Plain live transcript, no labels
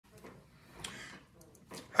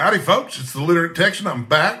Howdy folks, it's the Literate Texan. I'm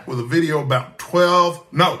back with a video about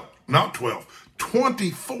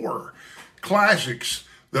 24 classics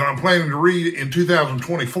that I'm planning to read in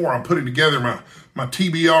 2024. I'm putting together my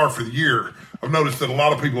TBR for the year. I've noticed that a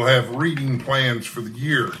lot of people have reading plans for the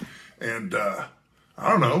year. And I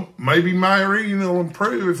don't know, maybe my reading will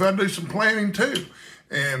improve if I do some planning too.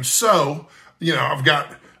 And so, I've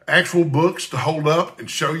got actual books to hold up and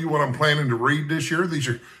show you what I'm planning to read this year. These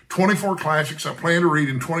are 24 classics I plan to read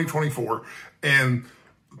in 2024. And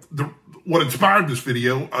what inspired this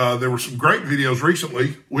video, there were some great videos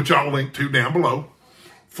recently, which I'll link to down below,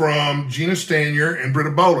 from Gina Stanier and Britta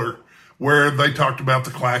Bowler, where they talked about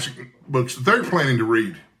the classic books that they're planning to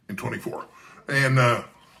read in 24. And I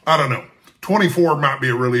don't know, 24 might be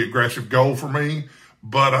a really aggressive goal for me,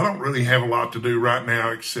 but I don't really have a lot to do right now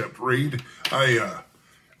except read.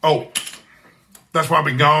 That's why I've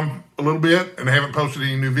been gone a little bit and I haven't posted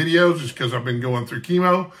any new videos, is because I've been going through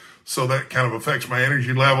chemo. So that kind of affects my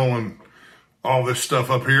energy level and all this stuff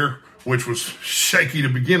up here, which was shaky to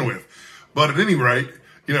begin with. But at any rate,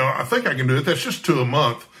 I think I can do it. That's just 2 a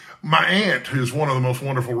month. My aunt, who's one of the most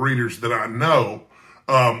wonderful readers that I know,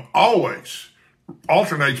 always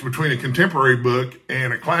alternates between a contemporary book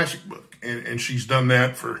and a classic book. And she's done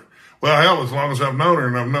that for, well, hell, as long as I've known her,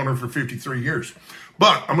 and I've known her for 53 years.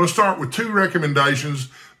 But I'm going to start with 2 recommendations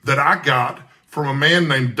that I got from a man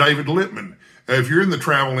named David Lippman. If you're in the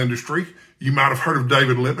travel industry, you might have heard of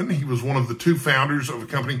David Lippman. He was one of the 2 founders of a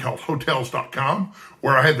company called Hotels.com,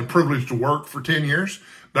 where I had the privilege to work for 10 years.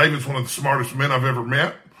 David's one of the smartest men I've ever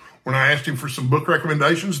met. When I asked him for some book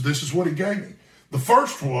recommendations, this is what he gave me. The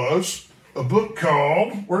first was a book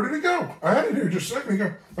called, where did it go? I had it here just a second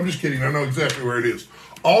ago. I'm just kidding. I know exactly where it is.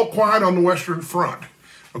 All Quiet on the Western Front.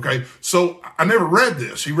 Okay, so I never read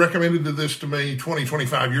this. He recommended this to me 20,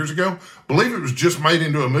 25 years ago. I believe it was just made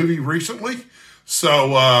into a movie recently.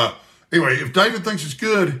 So anyway, if David thinks it's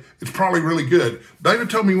good, it's probably really good. David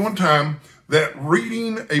told me one time that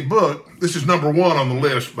reading a book, this is number 1 on the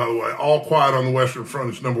list, by the way. All Quiet on the Western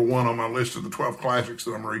Front is number 1 on my list of the 12 classics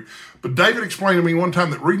that I'm reading. But David explained to me one time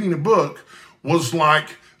that reading a book was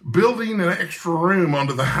like building an extra room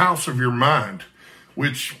onto the house of your mind,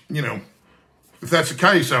 which, if that's the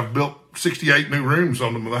case, I've built 68 new rooms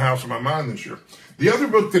onto the house of my mind this year. The other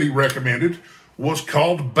book that he recommended was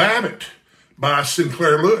called Babbitt by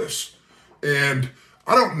Sinclair Lewis. And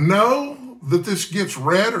I don't know that this gets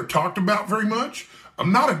read or talked about very much.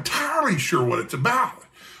 I'm not entirely sure what it's about,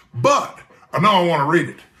 but I know I want to read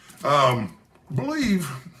it. I believe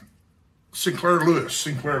Sinclair Lewis.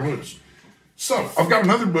 So I've got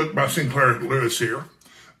another book by Sinclair Lewis here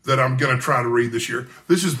that I'm going to try to read this year.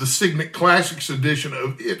 This is the Signet Classics edition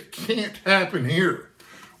of It Can't Happen Here,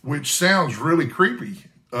 which sounds really creepy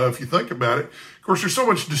if you think about it. Of course, there's so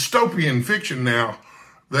much dystopian fiction now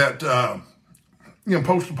that,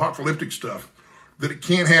 post-apocalyptic stuff, that It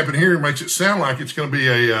Can't Happen Here makes it sound like it's going to be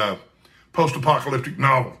a post-apocalyptic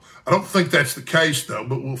novel. I don't think that's the case, though,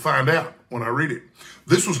 but we'll find out when I read it.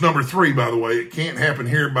 This was number 3, by the way, It Can't Happen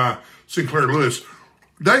Here by Sinclair Lewis.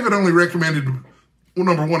 David only recommended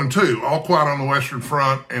number 1 and 2, All Quiet on the Western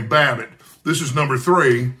Front and Babbitt. This is number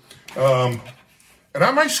 3. And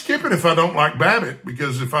I may skip it if I don't like Babbitt,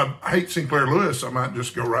 because if I hate Sinclair Lewis, I might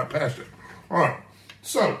just go right past it. All right.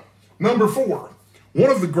 So, number 4, one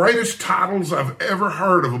of the greatest titles I've ever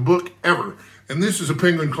heard of a book ever. And this is a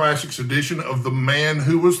Penguin Classics edition of The Man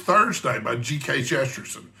Who Was Thursday by G.K.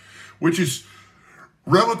 Chesterton, which is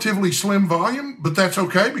relatively slim volume, but that's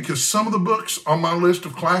okay, because some of the books on my list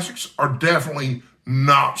of classics are definitely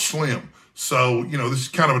not slim. So, this is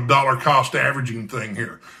kind of a dollar cost averaging thing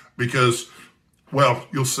here, because, well,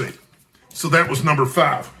 you'll see. So that was number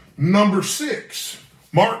 5. Number 6,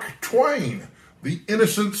 Mark Twain, The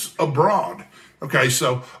Innocents Abroad. Okay,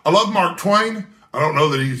 so I love Mark Twain. I don't know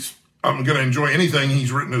that I'm going to enjoy anything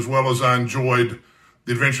he's written as well as I enjoyed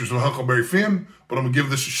The Adventures of Huckleberry Finn, but I'm going to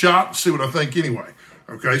give this a shot and see what I think anyway.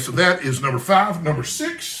 Okay, so that is number 5. Number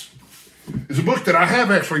 6 is a book that I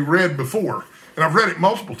have actually read before, and I've read it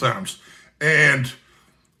multiple times. And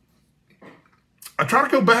I try to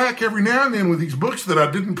go back every now and then with these books that I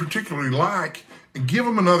didn't particularly like and give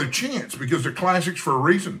them another chance, because they're classics for a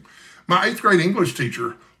reason. My 8th grade English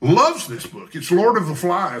teacher loves this book. It's Lord of the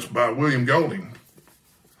Flies by William Golding.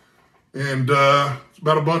 And it's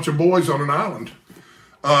about a bunch of boys on an island.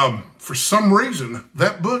 For some reason,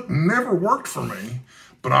 that book never worked for me,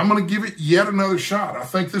 but I'm going to give it yet another shot. I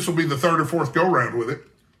think this will be the 3rd or 4th go-round with it.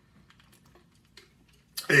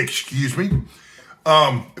 Excuse me. If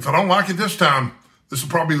I don't like it this time, this will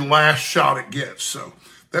probably be the last shot it gets. So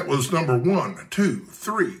that was number 1, 2,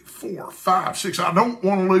 3, 4, 5, 6. I don't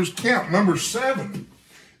want to lose count. Number 7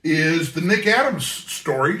 is the Nick Adams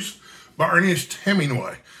stories by Ernest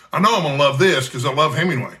Hemingway. I know I'm going to love this because I love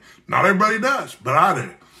Hemingway. Not everybody does, but I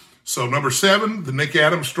do. So number 7, the Nick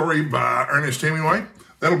Adams story by Ernest Hemingway.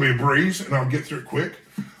 That'll be a breeze, and I'll get through it quick.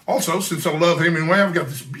 Also, since I love Hemingway, I've got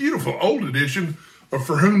this beautiful old edition of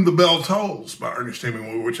For Whom the Bell Tolls by Ernest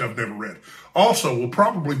Hemingway, which I've never read. Also, will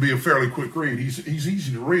probably be a fairly quick read. He's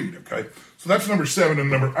easy to read, okay? So that's number 7.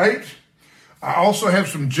 And number 8, I also have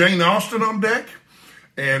some Jane Austen on deck.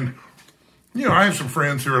 And, you know, I have some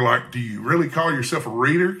friends who are like, do you really call yourself a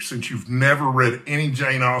reader since you've never read any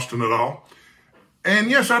Jane Austen at all?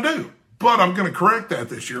 And yes, I do. But I'm going to correct that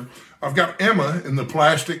this year. I've got Emma in the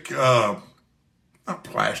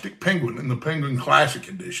Penguin in the Penguin Classic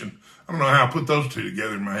Edition. I don't know how I put those two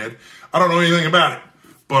together in my head. I don't know anything about it,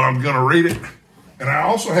 but I'm going to read it. And I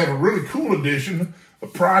also have a really cool edition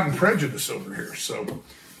of Pride and Prejudice over here. So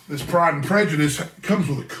this Pride and Prejudice comes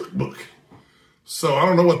with a cookbook. So I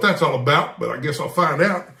don't know what that's all about, but I guess I'll find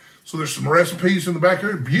out. So there's some recipes in the back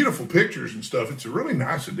there, beautiful pictures and stuff. It's a really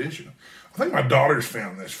nice edition. I think my daughters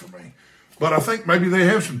found this for me. But I think maybe they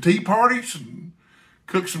have some tea parties and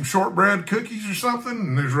cook some shortbread cookies or something,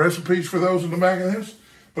 and there's recipes for those in the back of this.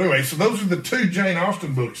 But anyway, so those are the 2 Jane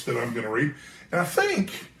Austen books that I'm going to read. And I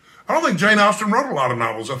don't think Jane Austen wrote a lot of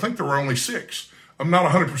novels. I think there were only 6. I'm not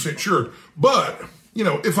 100% sure. But, you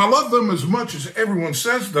know, if I love them as much as everyone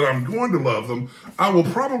says that I'm going to love them, I will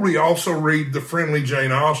probably also read The Friendly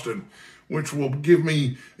Jane Austen, which will give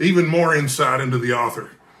me even more insight into the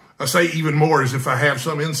author. I say even more as if I have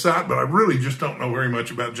some insight, but I really just don't know very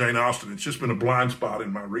much about Jane Austen. It's just been a blind spot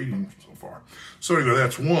in my reading so far. So anyway,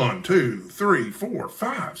 that's 1, 2, 3, 4,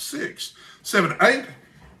 5, 6, 7, 8,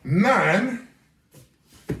 9,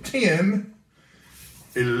 10,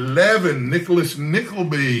 11, Nicholas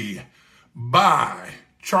Nickleby by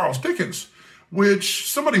Charles Dickens, which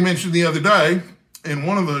somebody mentioned the other day in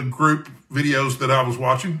one of the group videos that I was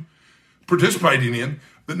participating in,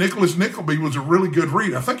 that Nicholas Nickleby was a really good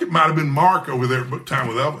read. I think it might have been Mark over there at Book Time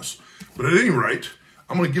with Elvis. But at any rate,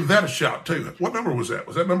 I'm going to give that a shot too. What number was that?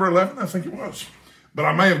 Was that number 11? I think it was. But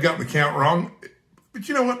I may have gotten the count wrong. But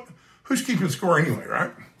you know what? Who's keeping score anyway,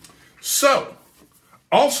 right? So,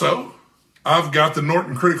 also, I've got the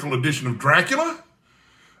Norton Critical Edition of Dracula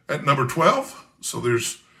at number 12. So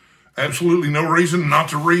there's absolutely no reason not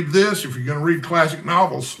to read this. If you're going to read classic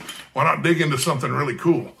novels, why not dig into something really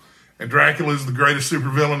cool? And Dracula is the greatest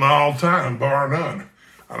supervillain of all time, bar none.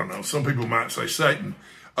 I don't know. Some people might say Satan.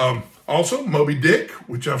 Also, Moby Dick,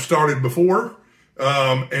 which I've started before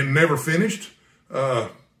and never finished.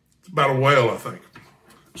 It's about a whale, I think.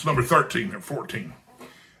 It's number 13 or 14.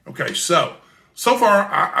 Okay, so far,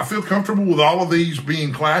 I feel comfortable with all of these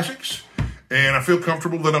being classics. And I feel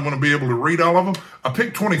comfortable that I'm going to be able to read all of them. I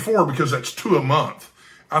picked 24 because that's 2 a month.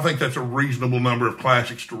 I think that's a reasonable number of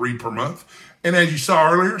classics to read per month. And as you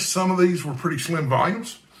saw earlier, some of these were pretty slim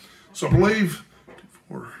volumes. So I believe 2,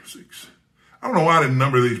 4, 6. I don't know why I didn't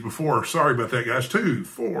number these before. Sorry about that, guys. 2,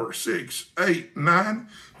 4, 6, 8, 9,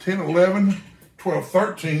 10, 11, 12,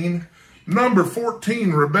 13. Number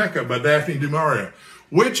 14, Rebecca by Daphne du Maurier,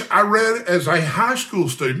 which I read as a high school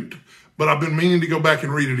student, but I've been meaning to go back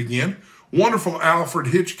and read it again. Wonderful Alfred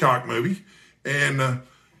Hitchcock movie. And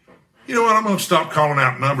you know what? I'm going to stop calling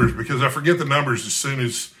out numbers because I forget the numbers as soon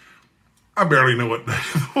as I barely know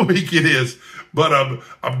what week it is. But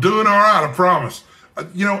I'm doing all right, I promise.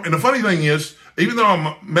 You know, and the funny thing is, even though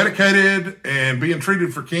I'm medicated and being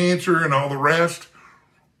treated for cancer and all the rest,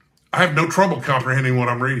 I have no trouble comprehending what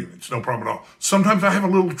I'm reading. It's no problem at all. Sometimes I have a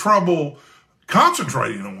little trouble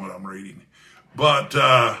concentrating on what I'm reading. But,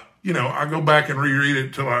 you know, I go back and reread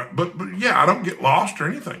it till but yeah, I don't get lost or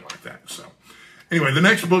anything like that. So anyway, the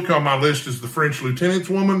next book on my list is The French Lieutenant's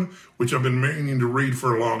Woman, which I've been meaning to read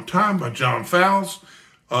for a long time by John Fowles.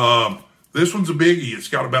 This one's a biggie. It's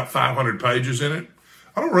got about 500 pages in it.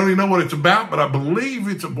 I don't really know what it's about, but I believe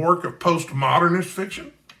it's a work of postmodernist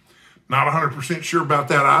fiction. Not 100% sure about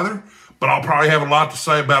that either, but I'll probably have a lot to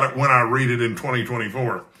say about it when I read it in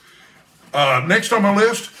 2024. Next on my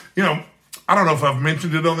list, you know, I don't know if I've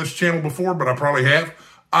mentioned it on this channel before, but I probably have.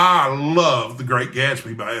 I love The Great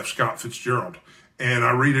Gatsby by F. Scott Fitzgerald, and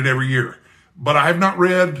I read it every year. But I have not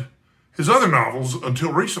read his other novels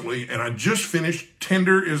until recently, and I just finished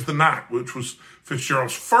Tender is the Night, which was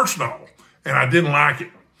Fitzgerald's first novel, and I didn't like it.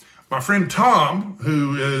 My friend Tom,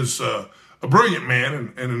 who is a brilliant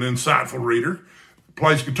man and an insightful reader,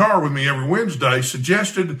 plays guitar with me every Wednesday,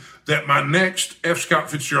 suggested that my next F. Scott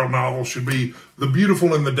Fitzgerald novel should be The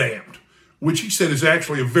Beautiful and the Damned, which he said is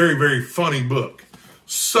actually a very, very funny book.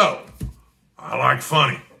 So, I like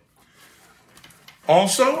funny.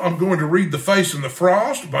 Also, I'm going to read The Face in the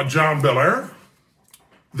Frost by John Belair.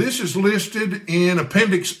 This is listed in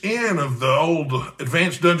Appendix N of the old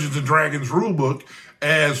Advanced Dungeons & Dragons rulebook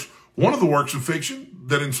as one of the works of fiction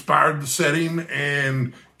that inspired the setting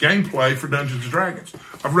and gameplay for Dungeons & Dragons.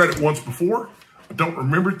 I've read it once before. I don't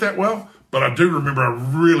remember it that well, but I do remember I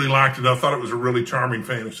really liked it. I thought it was a really charming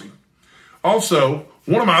fantasy. Also,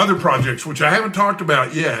 one of my other projects, which I haven't talked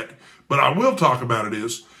about yet, but I will talk about it,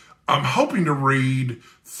 is I'm hoping to read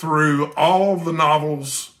through all the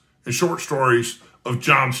novels and short stories of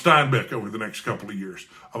John Steinbeck over the next couple of years.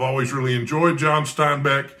 I've always really enjoyed John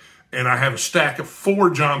Steinbeck, and I have a stack of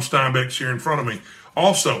 4 John Steinbecks here in front of me.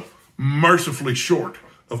 Also, mercifully short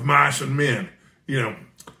of Mice and Men. You know,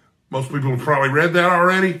 most people have probably read that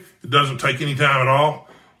already. It doesn't take any time at all.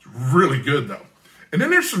 It's really good, though. And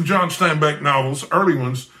then there's some John Steinbeck novels, early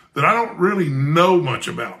ones, that I don't really know much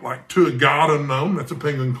about, like To a God Unknown. That's a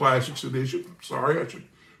Penguin Classics edition. Sorry, I should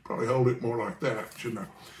probably hold it more like that, shouldn't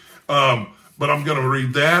I? But I'm going to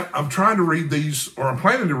read that. I'm trying to read these, or I'm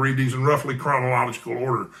planning to read these in roughly chronological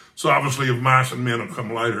order. So obviously, if Mice and Men will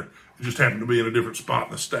come later. It just happened to be in a different spot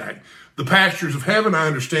in the stack. The Pastures of Heaven, I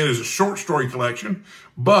understand, is a short story collection,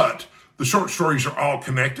 but the short stories are all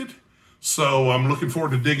connected. So I'm looking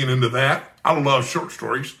forward to digging into that. I love short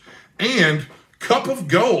stories. And Cup of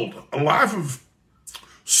Gold, a life of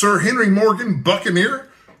Sir Henry Morgan, Buccaneer,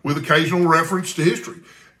 with occasional reference to history.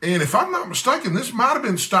 And if I'm not mistaken, this might have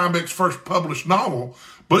been Steinbeck's first published novel,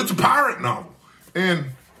 but it's a pirate novel. And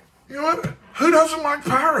you know what? Who doesn't like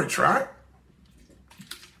pirates, right?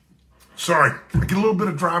 Sorry, I get a little bit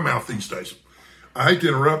of dry mouth these days. I hate to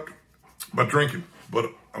interrupt by drinking,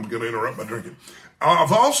 but I'm going to interrupt by drinking.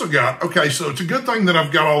 I've also got, okay, so it's a good thing that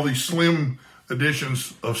I've got all these slim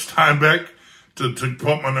editions of Steinbeck to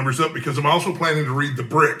pump my numbers up, because I'm also planning to read The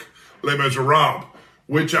Brick, Les Miserables,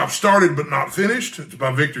 which I've started but not finished. It's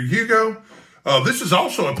by Victor Hugo. This is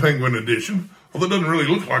also a Penguin edition, although it doesn't really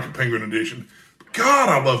look like a Penguin edition. But God,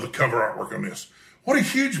 I love the cover artwork on this. What a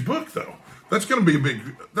huge book, though. That's going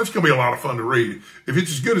to be a lot of fun to read. If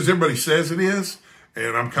it's as good as everybody says it is,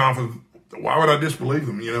 and I'm confident, why would I disbelieve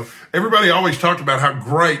them? You know, everybody always talked about how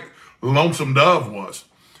great Lonesome Dove was.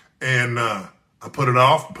 And I put it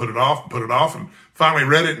off, and finally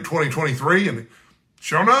read it in 2023. And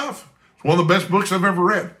sure enough, it's one of the best books I've ever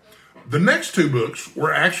read. The next 2 books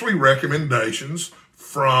were actually recommendations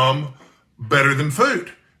from Better Than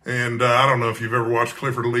Food. And I don't know if you've ever watched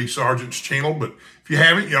Clifford Lee Sargent's channel, but if you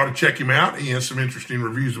haven't, you ought to check him out. He has some interesting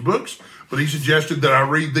reviews of books. But he suggested that I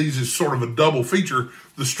read these as sort of a double feature.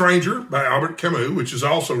 The Stranger by Albert Camus, which is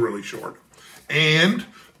also really short, and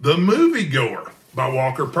The Moviegoer by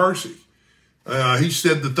Walker Percy. He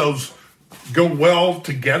said that those go well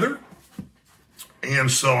together, and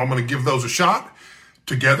so I'm going to give those a shot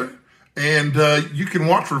together. And you can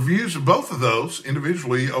watch reviews of both of those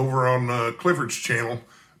individually over on Clifford's channel,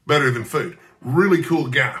 Better Than Food. Really cool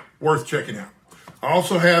guy, worth checking out. I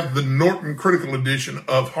also have the Norton Critical Edition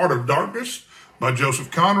of Heart of Darkness by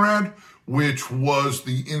Joseph Conrad, which was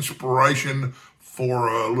the inspiration for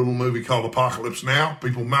a little movie called Apocalypse Now.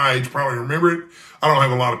 People my age probably remember it. I don't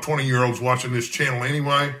have a lot of 20-year-olds watching this channel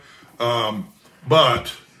anyway,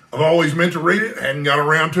 but I've always meant to read it, hadn't got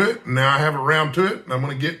around to it, and now I have around to it, and I'm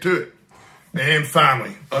going to get to it. And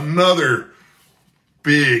finally, another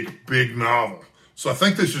big, big novel. So I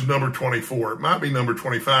think this is number 24. It might be number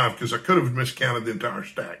 25 because I could have miscounted the entire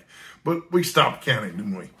stack. But we stopped counting,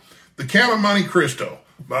 didn't we? The Count of Monte Cristo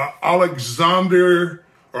by Alexandre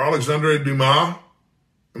Dumas.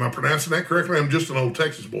 Am I pronouncing that correctly? I'm just an old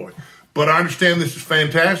Texas boy. But I understand this is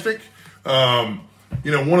fantastic.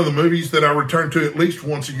 You know, one of the movies that I return to at least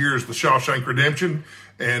once a year is The Shawshank Redemption.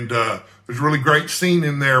 And there's a really great scene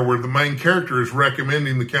in there where the main character is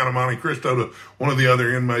recommending The Count of Monte Cristo to one of the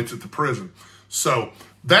other inmates at the prison. So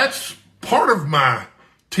that's part of my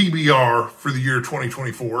TBR for the year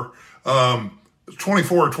 2024.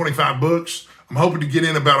 24 or 25 books. I'm hoping to get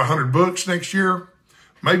in about 100 books next year,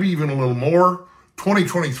 maybe even a little more.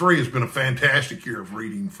 2023 has been a fantastic year of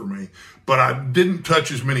reading for me, but I didn't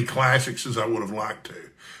touch as many classics as I would have liked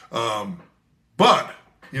to. But,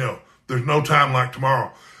 you know, there's no time like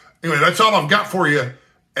tomorrow. Anyway, that's all I've got for you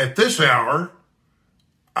at this hour.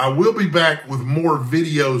 I will be back with more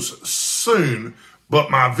videos soon, but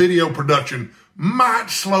my video production might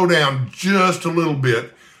slow down just a little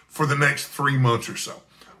bit for the next 3 months or so.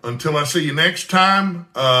 Until I see you next time,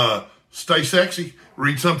 stay sexy,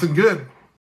 read something good.